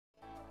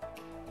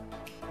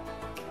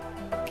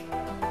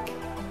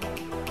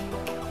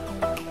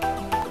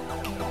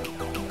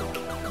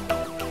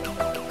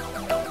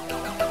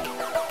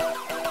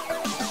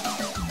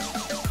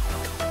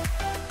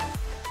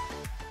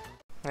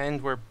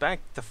we're back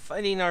to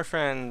fighting our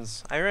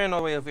friends. I ran all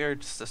the way over here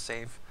just to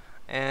save.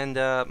 And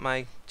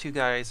my two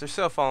guys, they're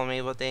still following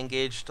me, but they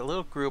engaged a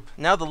little group.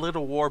 Now the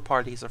little war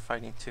parties are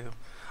fighting too.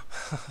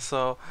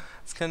 So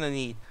it's kind of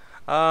neat.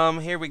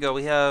 Here we go.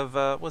 We have,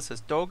 what's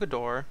this?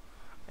 Dogador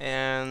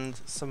and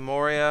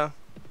Samoria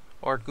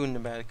or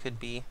Gundabad, it could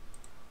be,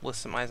 with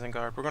some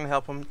Isengard. We're going to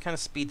help them kind of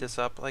speed this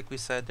up. Like we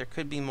said, there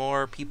could be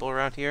more people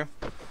around here.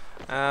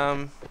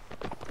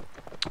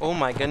 Oh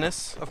my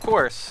goodness. Of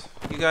course.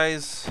 You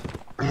guys,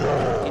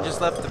 you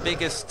just left the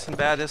biggest and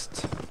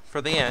baddest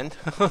for the end.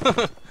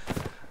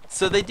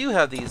 So they do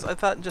have these. I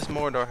thought just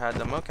Mordor had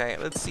them. Okay,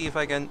 let's see if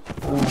I can...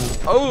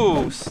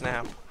 Oh,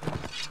 snap.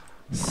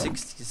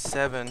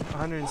 67.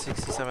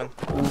 167.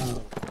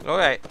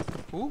 Alright.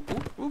 Ooh,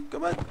 ooh, ooh,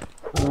 come on.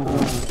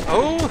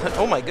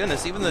 Oh my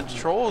goodness. Even the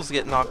trolls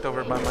get knocked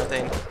over by my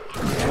thing.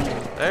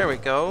 There we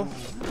go.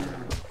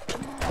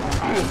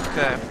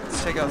 Okay,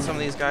 let's take out some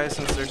of these guys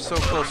since they're so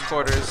close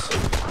quarters.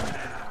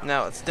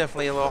 Now it's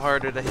definitely a little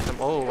harder to hit them.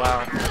 Oh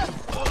wow.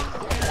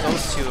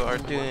 Those two are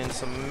doing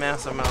some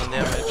massive amount of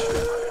damage.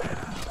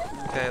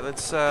 Okay,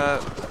 let's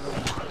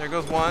there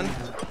goes one.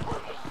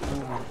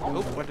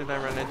 Oh, what did I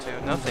run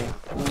into? Nothing.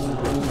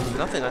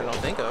 Nothing I don't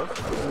think of.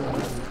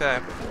 Okay.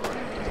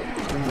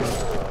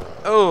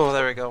 Oh,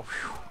 there we go.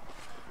 Whew.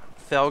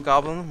 Fell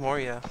Goblin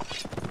Moria.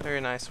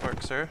 Very nice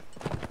work, sir.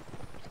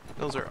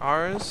 Those are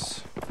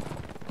ours.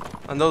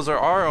 And those are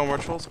our own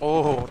rituals.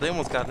 Oh, they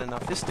almost got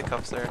enough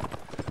fisticuffs there.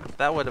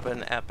 That would have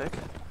been epic.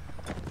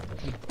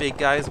 Big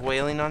guys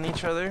wailing on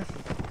each other.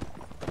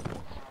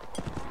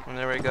 And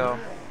there we go.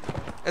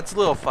 It's a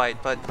little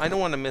fight, but I don't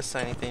want to miss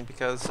anything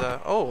because,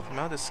 oh,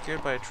 Mount is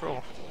scared by a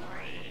troll.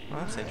 Well,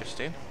 that's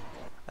interesting.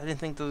 I didn't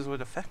think those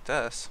would affect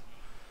us.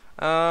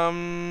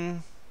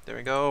 There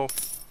we go.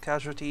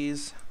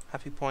 Casualties,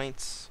 happy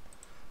points.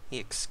 He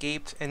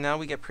escaped, and now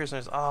we get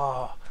prisoners.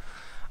 Oh,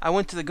 I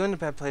went to the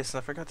Gundabad place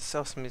and I forgot to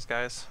sell some of these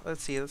guys.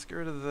 Let's see, let's get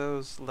rid of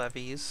those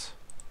levies.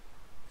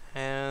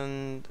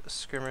 And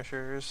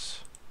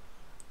skirmishers.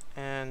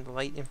 And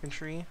light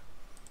infantry.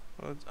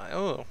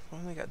 Oh,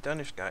 well, they got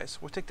Dunish guys.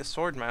 We'll take the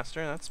Swordmaster,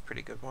 that's a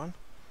pretty good one.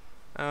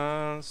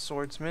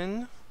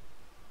 Swordsman.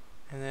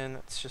 And then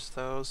that's just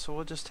those, so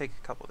we'll just take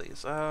a couple of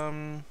these.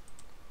 Veteran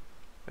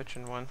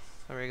one.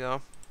 There we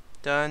go.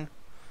 Done.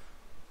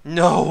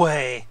 No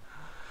way!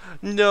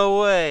 No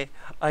way!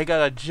 I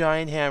got a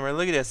giant hammer.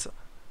 Look at this.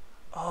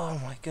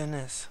 Oh my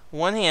goodness.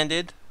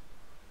 One-handed.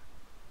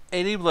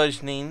 80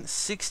 bludgeoning.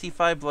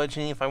 65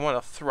 bludgeoning if I want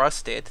to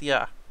thrust it.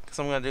 Yeah, because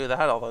I'm going to do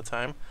that all the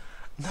time.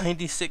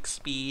 96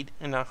 speed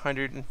and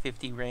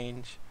 150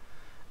 range.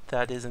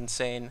 That is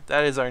insane.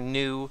 That is our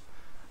new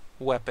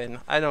weapon.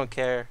 I don't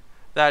care.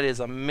 That is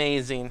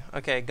amazing.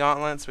 Okay,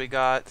 gauntlets we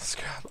got.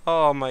 Scrap.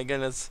 Oh my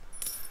goodness.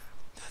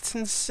 That's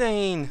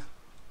insane.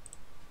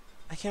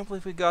 I can't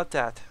believe we got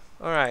that.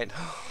 Alright.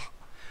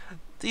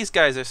 These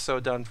guys are so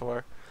done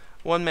for.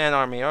 One-man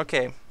army.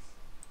 Okay.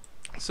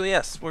 So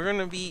yes, we're going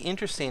to be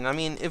interesting. I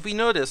mean, if we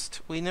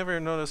noticed, we never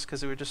noticed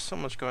because there was just so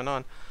much going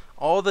on.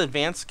 All the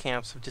advanced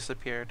camps have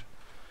disappeared.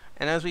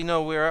 And as we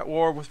know, we're at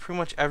war with pretty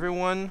much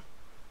everyone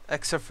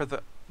except for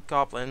the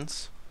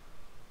goblins.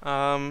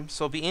 So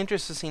it'll be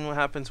interesting to see what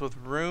happens with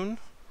Rune.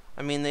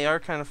 I mean, they are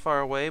kind of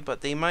far away,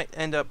 but they might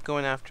end up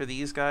going after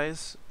these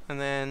guys. And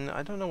then,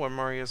 I don't know where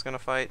Moria's going to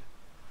fight.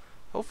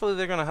 Hopefully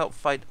they're going to help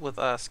fight with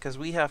us, because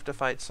we have to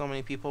fight so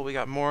many people. We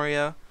got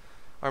Moria,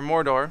 or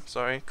Mordor,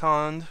 sorry,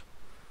 Khand,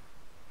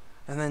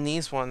 and then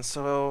these ones.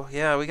 So,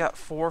 yeah, we got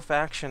 4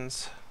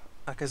 factions,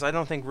 because I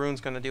don't think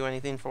Rune's going to do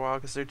anything for a while,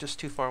 because they're just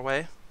too far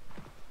away.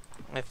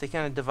 If they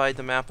kind of divide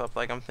the map up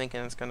like I'm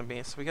thinking it's going to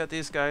be. So we got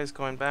these guys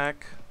going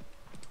back.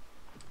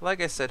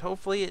 Like I said,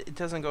 hopefully it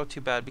doesn't go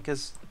too bad,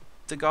 because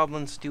the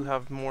goblins do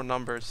have more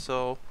numbers,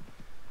 so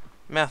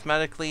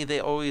mathematically they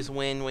always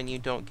win when you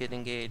don't get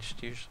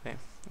engaged, usually.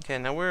 Okay,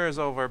 now where is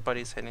all of our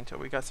buddies heading to?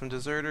 We got some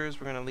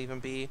deserters, we're going to leave them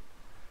be.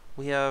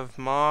 We have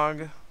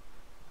Mog.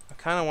 I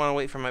kind of want to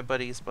wait for my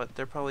buddies, but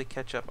they'll probably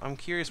catch up. I'm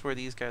curious where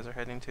these guys are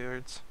heading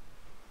towards.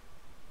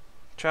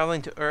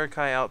 Traveling to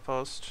Uruk-hai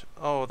Outpost.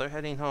 Oh, they're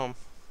heading home.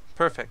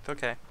 Perfect,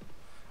 okay.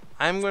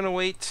 I'm going to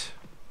wait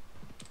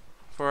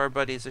for our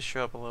buddies to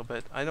show up a little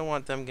bit. I don't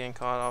want them getting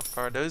caught off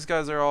guard. Those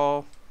guys are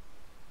all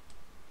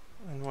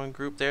in one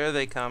group. There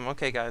they come.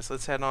 Okay, guys,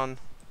 let's head on.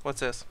 What's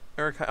this?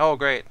 Uruk-hai. Oh,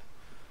 great.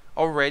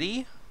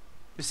 Already?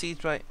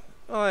 Besieged by...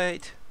 Oh,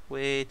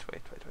 wait.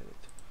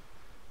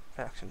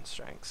 Faction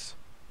strengths.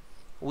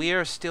 We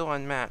are still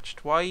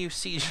unmatched. Why are you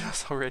sieging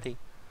us already?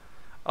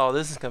 Oh,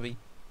 this is going to be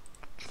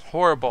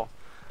horrible.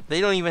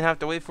 They don't even have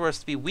to wait for us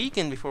to be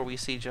weakened before we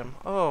siege them.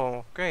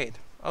 Oh, great.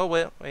 Oh,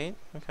 wait.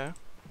 Okay.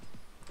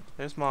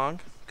 There's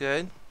Mog.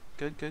 Good.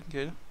 I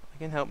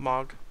can help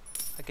Mog.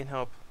 I can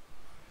help.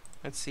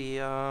 Let's see,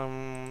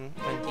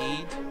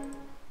 indeed.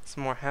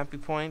 Some more happy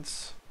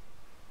points.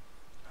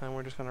 And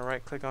we're just going to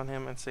right click on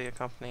him and say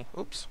accompany.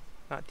 Oops,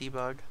 not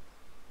debug.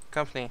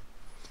 Accompany.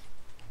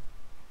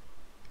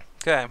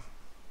 Okay.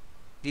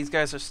 These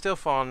guys are still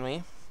following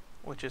me,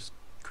 which is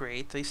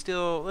great. They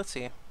still, let's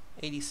see,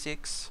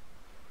 86,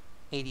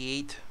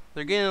 88.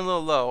 They're getting a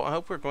little low. I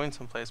hope we're going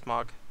someplace,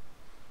 Mog.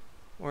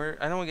 I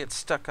don't want to get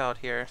stuck out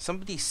here.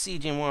 Somebody's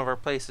sieging one of our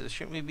places.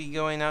 Shouldn't we be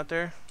going out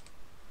there?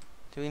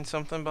 Doing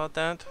something about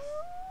that?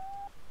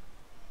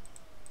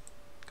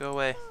 Go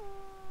away.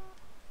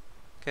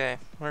 Okay,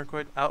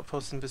 Mirkwood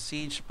outpost and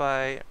besieged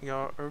by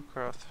Jarl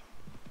Urkrath.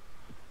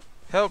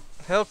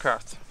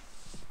 Hellcraft.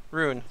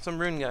 Rune. Some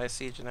rune guys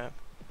sieging it.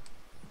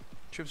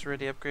 Troops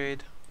ready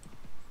upgrade.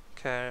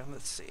 Okay,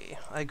 let's see.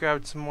 I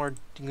grabbed some more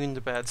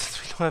Gundabad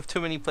since we don't have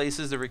too many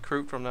places to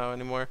recruit from now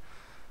anymore.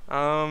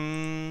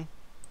 I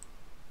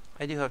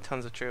do have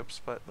tons of troops,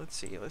 but let's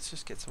see. Let's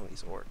just get some of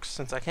these orcs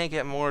since I can't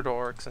get more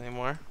orcs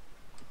anymore.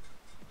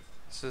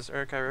 This is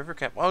Urkai River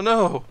Camp. Oh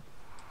no!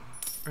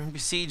 We're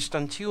besieged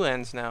on two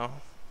ends now.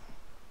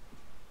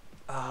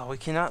 We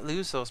cannot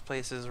lose those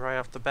places right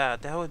off the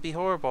bat. That would be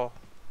horrible.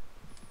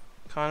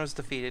 Khan was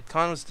defeated.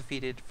 Khan was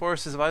defeated.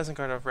 Forces of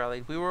Isengard have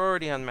rallied. We were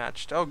already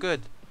unmatched. Oh,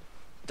 good.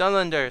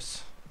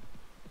 Dunlanders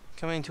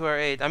coming to our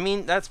aid. I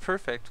mean, that's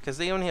perfect because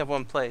they only have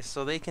one place,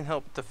 so they can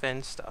help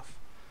defend stuff.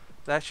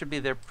 That should be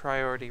their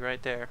priority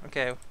right there.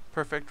 Okay,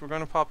 perfect. We're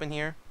going to pop in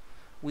here.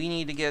 We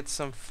need to get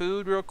some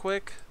food real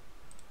quick.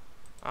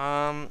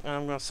 And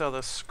I'm going to sell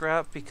the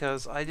scrap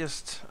because I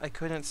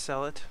couldn't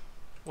sell it.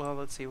 Well,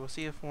 let's see. We'll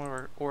see if one of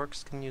our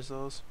orcs can use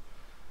those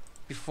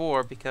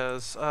before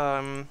because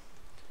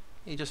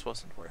it just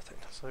wasn't worth it.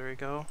 So there we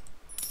go.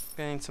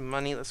 Getting some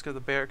money. Let's go to the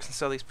barracks and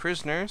sell these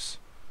prisoners.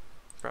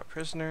 Brought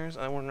prisoners.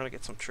 I want to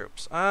get some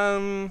troops.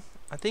 I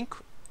think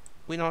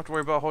we don't have to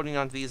worry about holding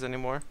on to these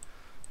anymore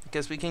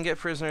because we can get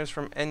prisoners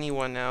from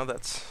anyone now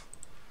that's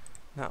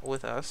not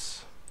with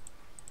us.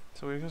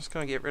 So we're just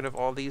going to get rid of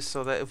all these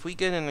so that if we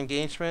get an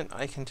engagement,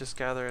 I can just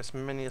gather as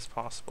many as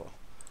possible.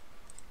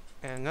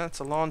 And that's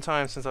a long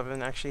time since I've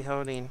been actually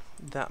holding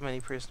that many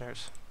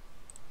prisoners.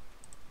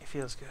 It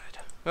feels good.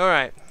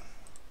 Alright.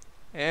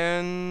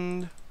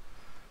 And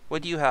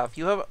what do you have?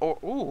 You have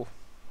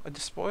a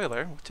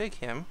despoiler. We'll take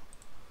him.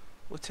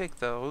 We'll take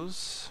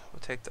those. We'll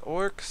take the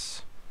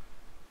orcs.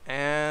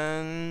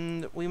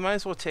 And we might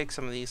as well take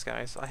some of these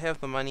guys. I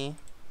have the money.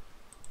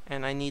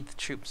 And I need the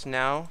troops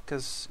now.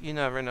 Because you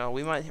never know.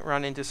 We might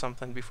run into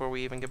something before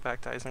we even get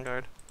back to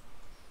Isengard.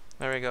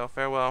 There we go.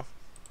 Farewell.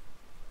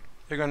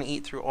 They're going to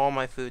eat through all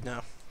my food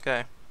now.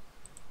 Okay.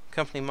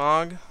 Company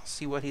Mog.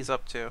 See what he's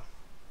up to.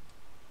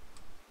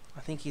 I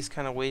think he's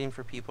kind of waiting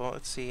for people.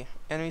 Let's see.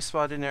 Enemy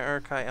spotted near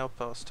Urkai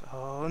outpost.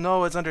 Oh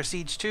no, it's under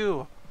siege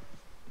too.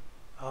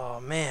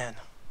 Oh man.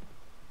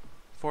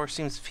 Force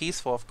seems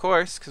peaceful, of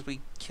course, because we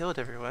killed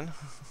everyone.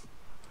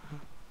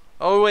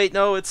 Oh wait,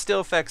 no, it still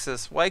affects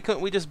us. Why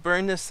couldn't we just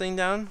burn this thing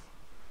down?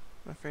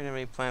 I'm afraid of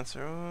any plants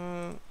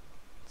are. Let's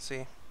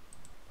see.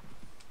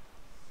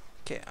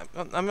 Okay,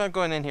 I'm not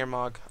going in here,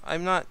 Mog.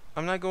 I'm not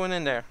going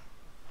in there.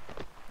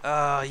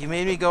 You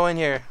made me go in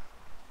here.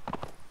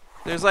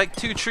 There's like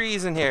 2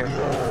 trees in here.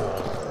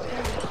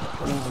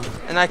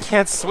 And I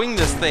can't swing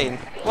this thing.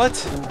 What?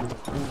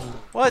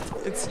 What?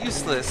 It's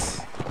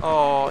useless.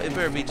 Oh, it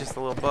better be just a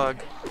little bug.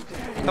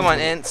 Come on,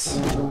 Ents.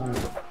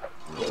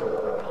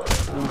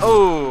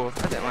 Oh,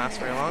 that didn't last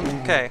very long.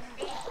 Okay.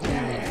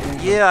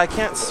 Yeah, I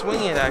can't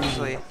swing it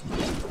actually.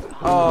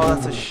 Oh,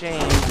 that's a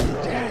shame.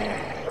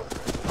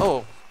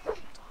 Oh.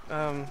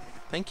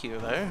 Thank you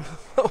there.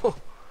 Oh,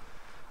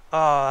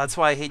 that's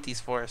why I hate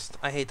these forests.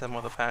 I hate them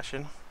with a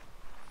passion.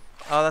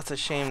 Oh, that's a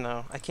shame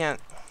though. I can't.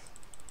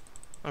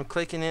 I'm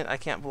clicking it. I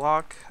can't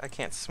block. I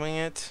can't swing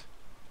it.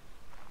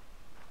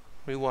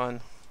 We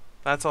won.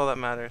 That's all that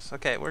matters.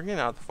 Okay, we're getting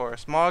out of the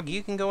forest. Mog,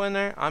 you can go in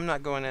there. I'm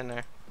not going in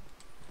there.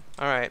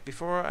 Alright,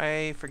 before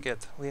I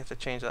forget, we have to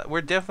change that.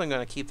 We're definitely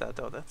going to keep that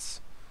though. That's.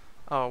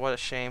 Oh, what a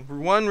shame.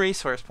 1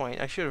 resource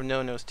point. I should have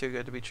known it was too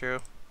good to be true.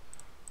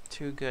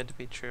 Too good to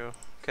be true.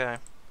 Okay.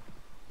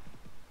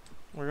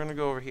 We're going to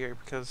go over here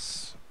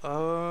because.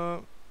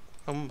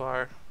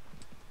 Umbar.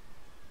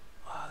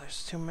 Oh,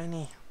 there's too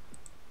many.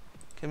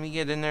 Can we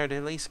get in there to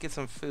at least get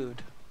some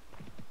food?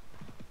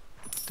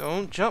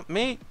 Don't jump,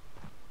 mate.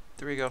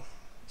 There we go.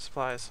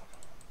 Supplies.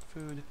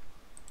 Food.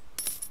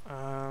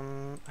 I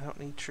don't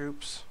need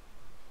troops.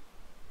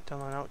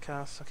 Downline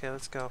outcasts. Okay,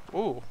 let's go.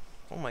 Ooh.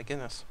 Oh my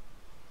goodness.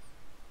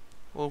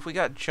 Well, if we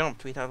got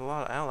jumped, we'd have a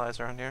lot of allies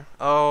around here.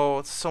 Oh,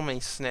 it's so many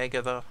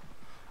snagga though.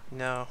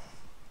 No.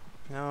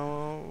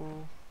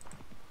 No.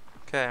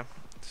 Okay.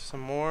 Some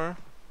more.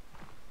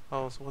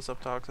 Oh, so what's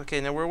up, dogs?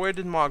 Okay, now where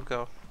did Mog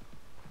go?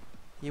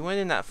 You went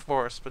in that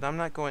forest, but I'm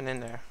not going in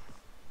there.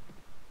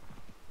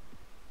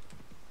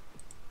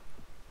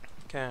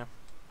 Okay.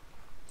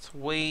 Let's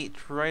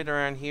wait right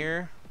around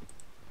here.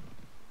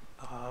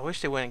 Oh, I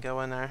wish they wouldn't go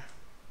in there.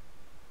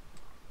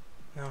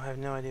 No, I have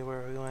no idea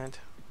where we went.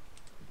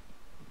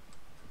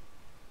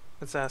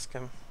 Let's ask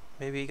him.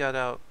 Maybe he got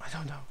out. I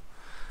don't know.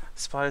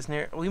 Spot is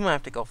near. We might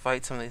have to go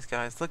fight some of these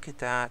guys. Look at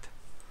that.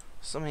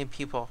 So many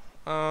people.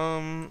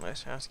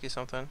 Let's ask you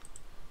something.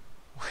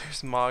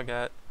 Where's Mog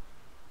at?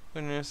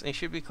 Goodness, he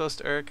should be close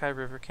to Urkai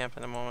River Camp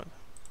in a moment.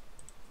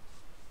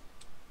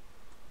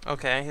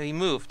 Okay, he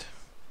moved.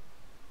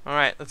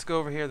 Alright, let's go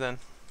over here then.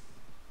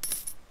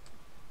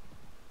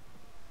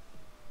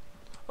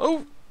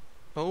 Oh!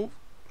 Oh,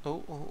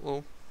 oh, oh,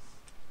 oh.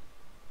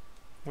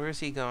 Where is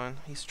he going?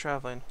 He's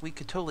traveling. We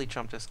could totally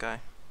jump this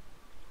guy.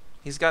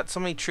 He's got so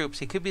many troops.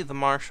 He could be the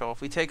marshal.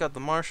 If we take out the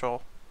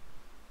marshal,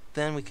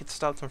 then we could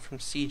stop them from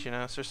sieging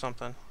us or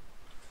something.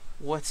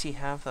 What's he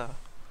have though?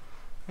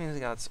 I mean, he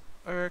got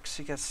orcs,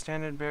 he got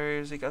standard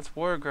bearers, he got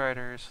war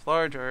grinders,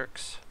 large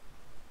orcs.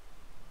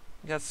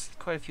 He got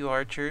quite a few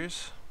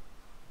archers.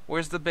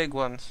 Where's the big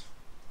ones?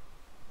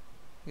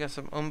 You got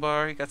some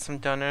Umbar, you got some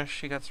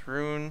Dunish, you got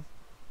Rune.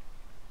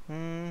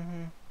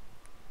 I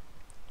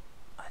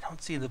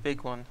don't see the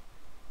big one.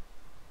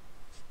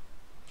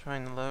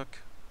 Trying to look.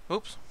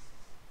 Oops.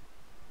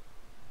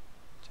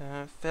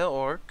 Fail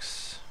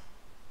orcs.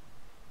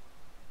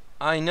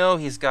 I know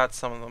he's got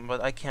some of them,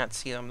 but I can't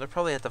see them. They're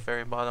probably at the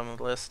very bottom of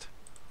the list.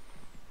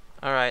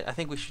 Alright, I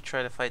think we should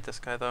try to fight this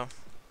guy though.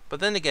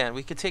 But then again,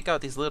 we could take out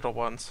these little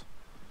ones.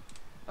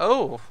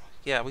 Oh!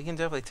 Yeah, we can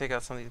definitely take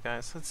out some of these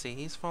guys. Let's see,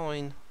 he's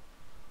following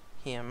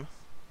him.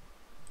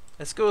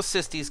 Let's go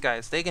assist these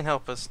guys. They can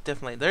help us,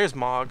 definitely. There's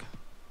Mog.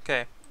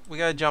 Okay, we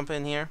gotta jump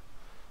in here.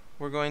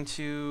 We're going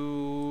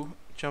to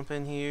jump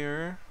in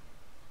here.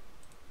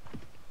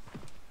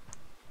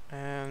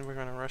 And we're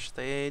gonna rush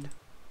the aid.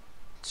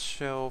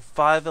 So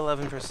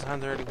 511 versus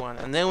 131,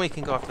 and then we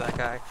can go after that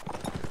guy.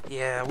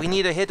 Yeah, we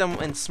need to hit them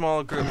in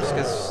small groups,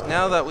 because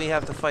now that we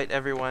have to fight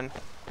everyone,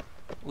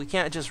 we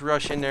can't just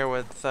rush in there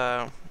with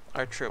our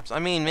troops. I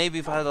mean, maybe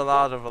we've had a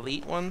lot of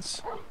elite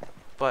ones,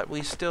 but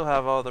we still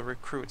have all the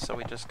recruits that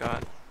we just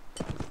got.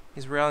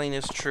 He's rallying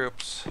his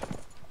troops.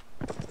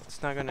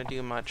 It's not going to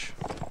do much.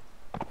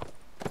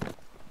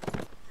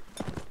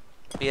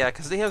 But yeah,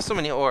 because they have so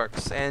many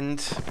orcs,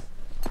 and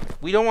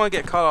we don't want to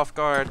get caught off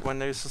guard when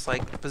there's just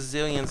like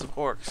bazillions of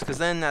orcs, because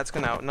then that's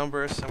going to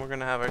outnumber us and we're going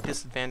to have our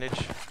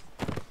disadvantage.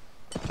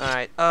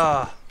 Alright,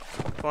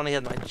 if only I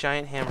had my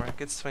giant hammer. I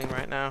could swing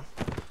right now.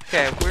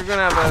 Okay, we're going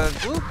to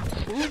have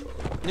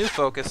a new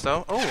focus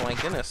though. Oh my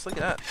goodness, look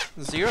at that.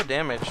 0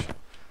 damage.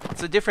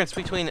 It's the difference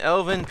between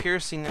elven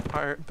piercing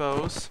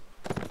bows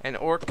and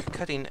orc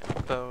cutting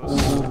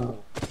bows.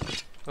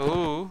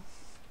 Ooh.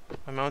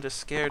 My mount is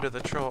scared of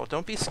the troll.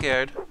 Don't be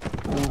scared.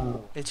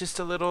 It's just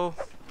a little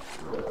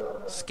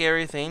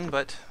scary thing,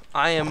 but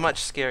I am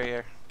much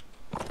scarier.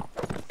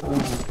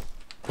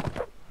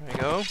 There we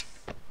go.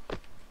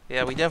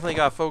 Yeah, we definitely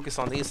gotta focus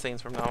on these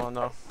things from now on,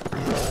 though.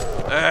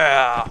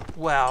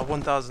 Wow,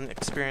 1,000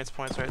 experience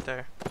points right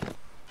there.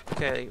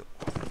 Okay,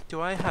 do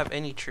I have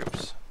any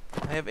troops?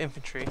 I have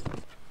infantry.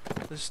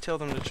 Let's tell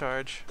them to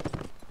charge.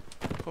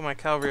 Put my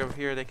cavalry over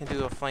here. They can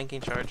do a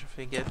flanking charge if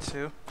we get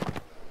to.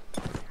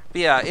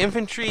 But yeah,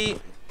 infantry,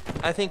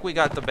 I think we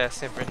got the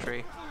best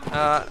infantry.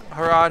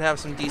 Harad have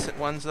some decent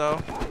ones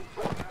though.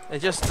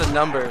 It's just the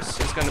numbers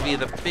is going to be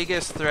the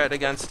biggest threat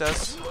against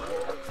us,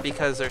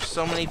 because there's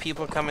so many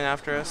people coming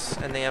after us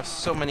and they have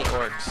so many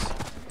orcs.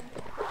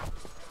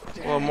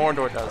 Well,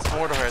 Mordor does.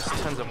 Mordor has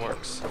tons of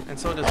orcs, and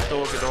so does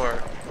Dol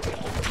Guldur.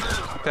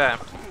 Okay.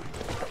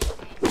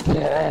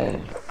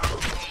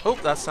 Oh,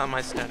 that's not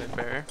my standard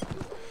bearer.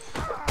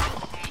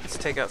 Let's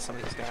take out some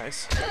of these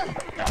guys.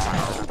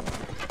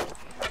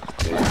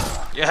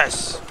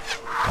 Yes!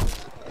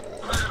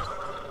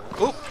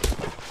 Oop!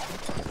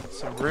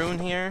 Some rune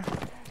here.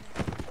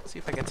 See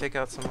if I can take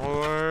out some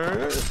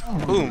more.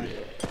 Boom!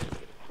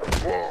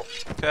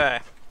 Okay.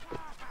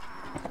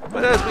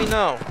 But as we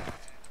know,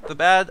 the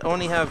bad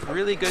only have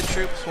really good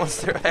troops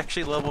once they're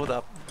actually leveled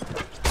up.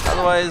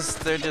 Otherwise,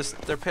 they're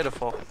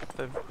pitiful.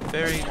 They're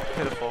very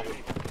pitiful.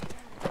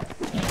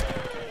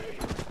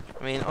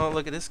 I mean, oh,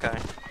 look at this guy.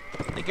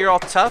 Think you're all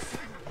tough?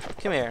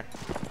 Come here.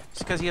 Just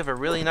because you have a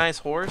really nice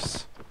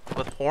horse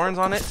with horns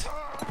on it?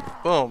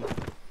 Boom.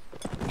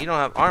 You don't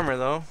have armor,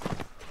 though.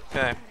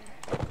 Okay.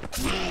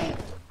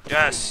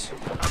 Yes!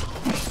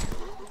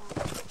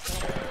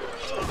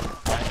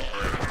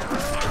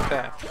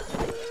 Okay.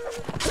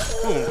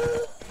 Boom.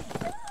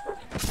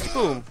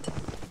 Boom.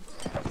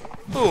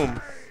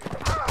 Boom.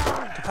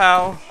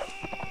 Kapow.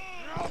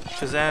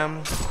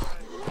 Shazam.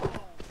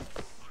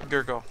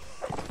 Gurgle.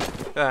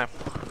 Okay.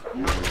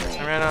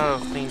 I ran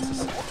out of things to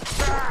say.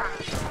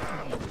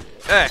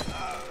 Hey!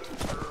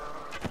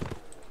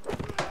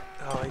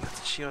 Oh, I got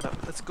the shield up.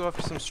 Let's go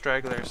after some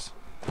stragglers.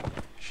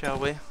 Shall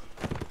we?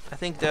 I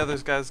think the other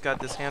guys got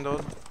this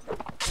handled.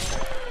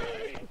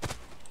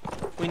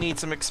 We need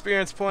some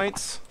experience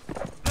points.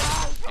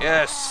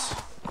 Yes!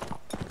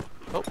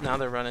 Oh, now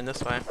they're running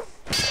this way.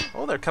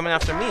 Oh, they're coming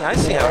after me. I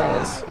see how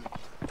it is.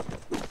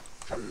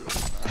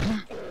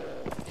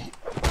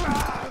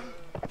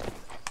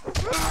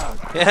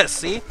 Yeah,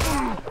 see?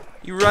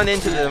 You run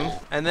into them,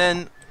 and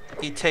then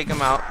you take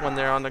them out when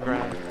they're on the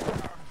ground.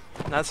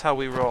 And that's how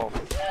we roll.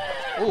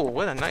 Ooh,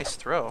 what a nice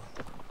throw.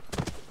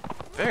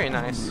 Very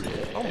nice.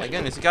 Oh my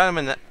goodness, you got him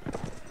in the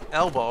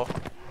elbow.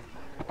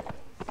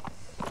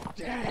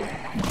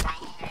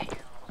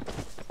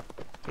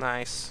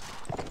 Nice.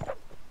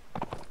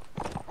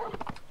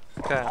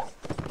 Okay.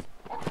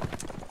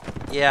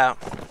 Yeah.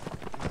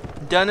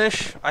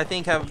 Dunish, I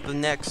think, have the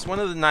next, one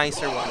of the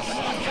nicer ones.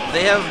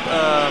 They have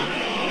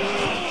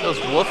those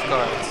wolf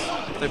guards.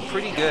 They're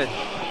pretty good.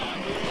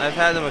 I've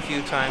had them a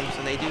few times,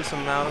 and they do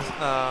some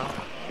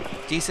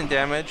decent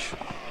damage.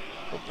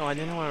 Oh, no, I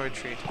didn't want to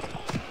retreat.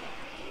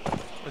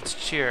 Let's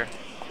cheer.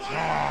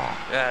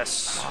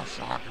 Yes.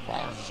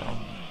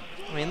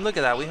 I mean, look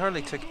at that. We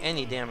hardly took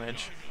any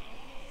damage.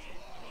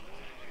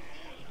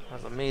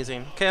 That was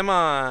amazing. Come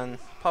on.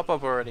 Pop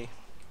up already.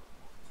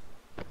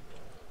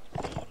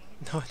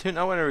 No, I do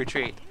not want to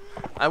retreat.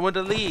 I want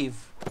to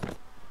leave.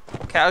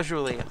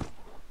 Casually.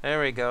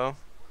 There we go.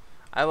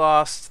 I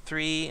lost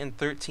 3 and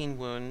 13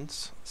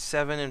 wounds.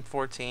 7 and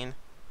 14.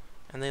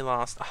 And they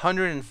lost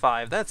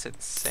 105. That's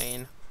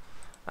insane.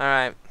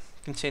 Alright.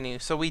 Continue.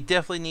 So we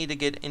definitely need to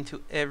get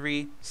into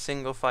every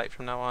single fight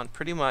from now on.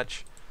 Pretty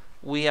much,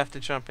 we have to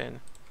jump in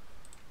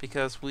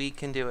because we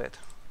can do it.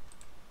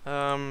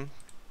 I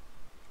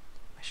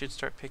should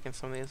start picking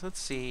some of these. Let's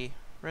see.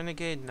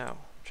 Renegade? No.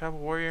 Tribal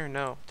Warrior?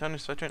 No.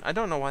 Dunnish Veteran? I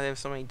don't know why they have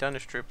so many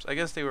Dunnish troops. I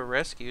guess they were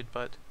rescued,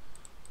 but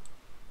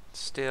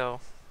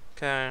still.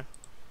 Okay.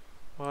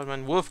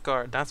 Warband.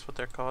 Wolfguard. That's what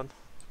they're called.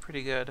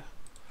 Pretty good.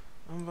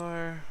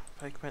 Umbar.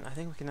 Pikemen. I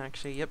think we can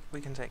actually... Yep,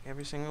 we can take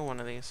every single one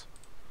of these.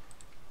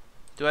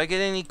 Do I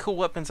get any cool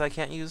weapons I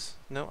can't use?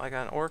 No, I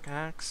got an orc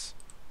axe,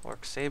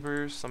 orc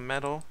sabers, some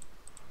metal.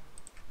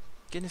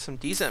 Getting some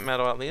decent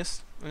metal at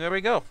least. And there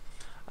we go.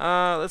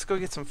 Let's go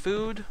get some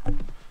food.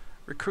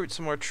 Recruit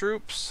some more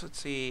troops. Let's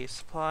see,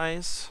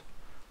 supplies.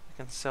 I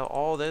can sell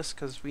all this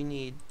because we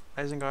need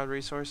Isengard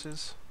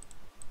resources.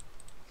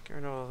 Get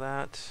rid of all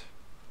that.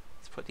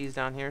 Let's put these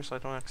down here so I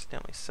don't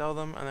accidentally sell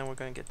them. And then we're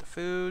going to get the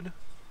food.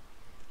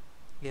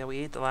 Yeah, we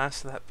ate the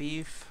last of that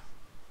beef.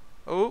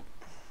 Oh,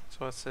 so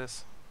what's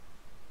this?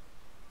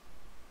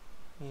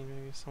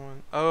 Maybe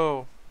someone.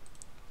 Oh,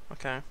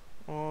 okay.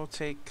 We'll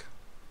take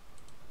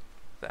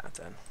that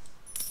then.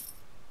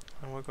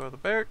 And we'll go to the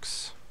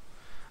barracks.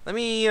 Let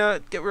me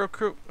get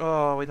recruit.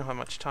 Oh, we don't have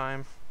much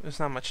time. There's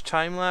not much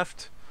time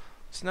left.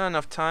 It's not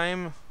enough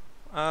time.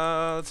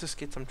 Let's just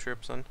get some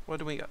troops on. What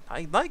do we got?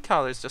 I like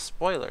how there's just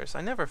spoilers.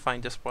 I never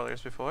find just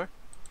spoilers before.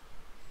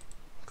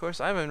 Of course,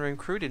 I haven't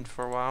recruited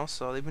for a while,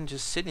 so they've been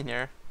just sitting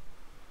there,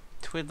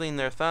 twiddling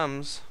their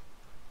thumbs,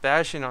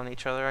 bashing on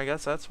each other. I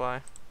guess that's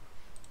why.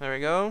 There we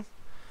go.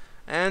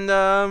 And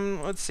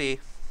let's see.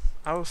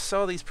 I'll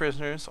sell these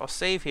prisoners. I'll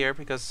save here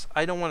because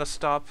I don't want to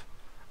stop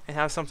and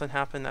have something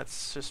happen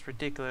that's just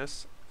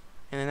ridiculous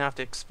and then have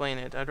to explain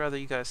it. I'd rather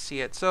you guys see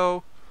it.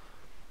 So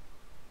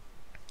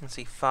let's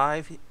see,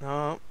 5.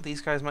 No, these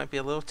guys might be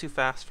a little too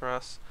fast for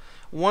us.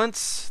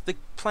 Once the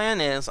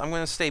plan is, I'm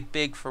going to stay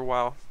big for a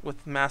while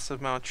with massive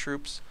amount of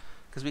troops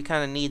because we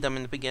kind of need them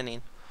in the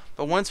beginning.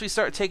 But once we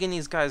start taking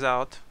these guys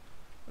out,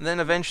 and then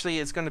eventually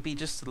it's going to be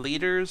just the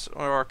leaders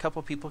or a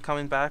couple people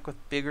coming back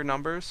with bigger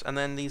numbers. And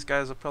then these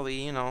guys will probably,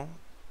 you know,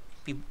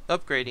 be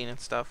upgrading and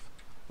stuff.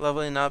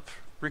 Leveling up,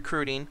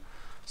 recruiting.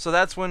 So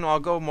that's when I'll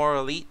go more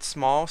elite,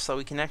 small, so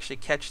we can actually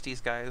catch these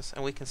guys.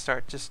 And we can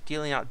start just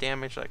dealing out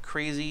damage like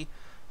crazy.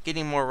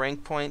 Getting more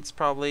rank points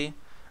probably.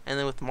 And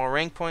then with more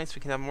rank points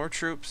we can have more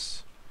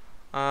troops.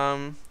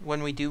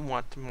 When we do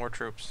want more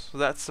troops. So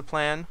that's the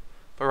plan.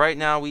 But right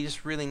now we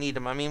just really need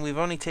them. I mean, we've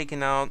only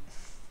taken out...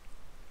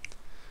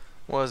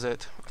 What was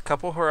it? A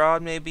couple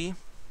Harad maybe,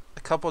 a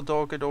couple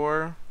Dol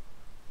Guldur,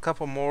 a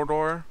couple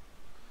Mordor,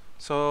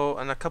 so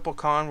and a couple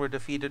Khan were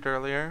defeated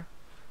earlier.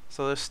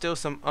 So there's still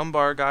some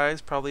Umbar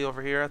guys probably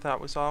over here. I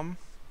thought we saw them,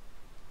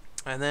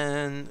 and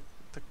then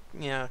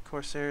yeah,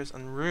 Corsairs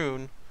and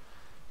Rune.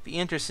 Be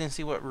interesting to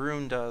see what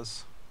Rune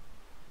does,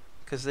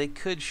 because they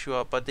could show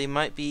up, but they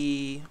might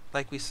be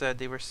like we said.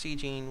 They were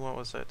sieging. What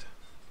was it?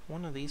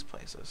 One of these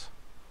places.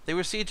 They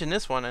were sieging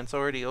this one, and it's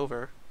already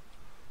over.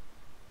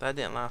 That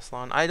didn't last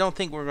long. I don't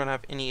think we're going to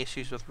have any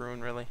issues with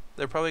Rune, really.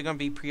 They're probably going to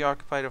be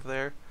preoccupied over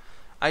there.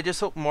 I just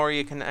hope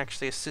Moria can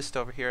actually assist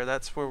over here.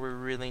 That's where we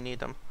really need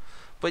them.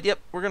 But yep,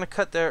 we're going to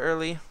cut there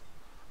early.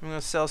 I'm going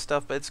to sell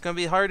stuff, but it's going to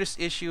be the hardest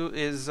issue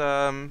is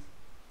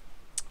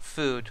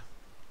food.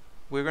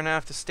 We're going to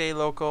have to stay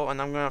local, and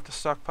I'm going to have to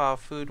stockpile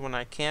food when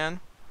I can,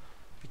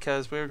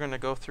 because we're going to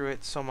go through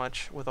it so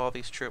much with all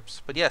these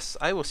troops. But yes,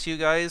 I will see you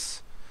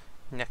guys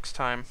next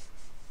time.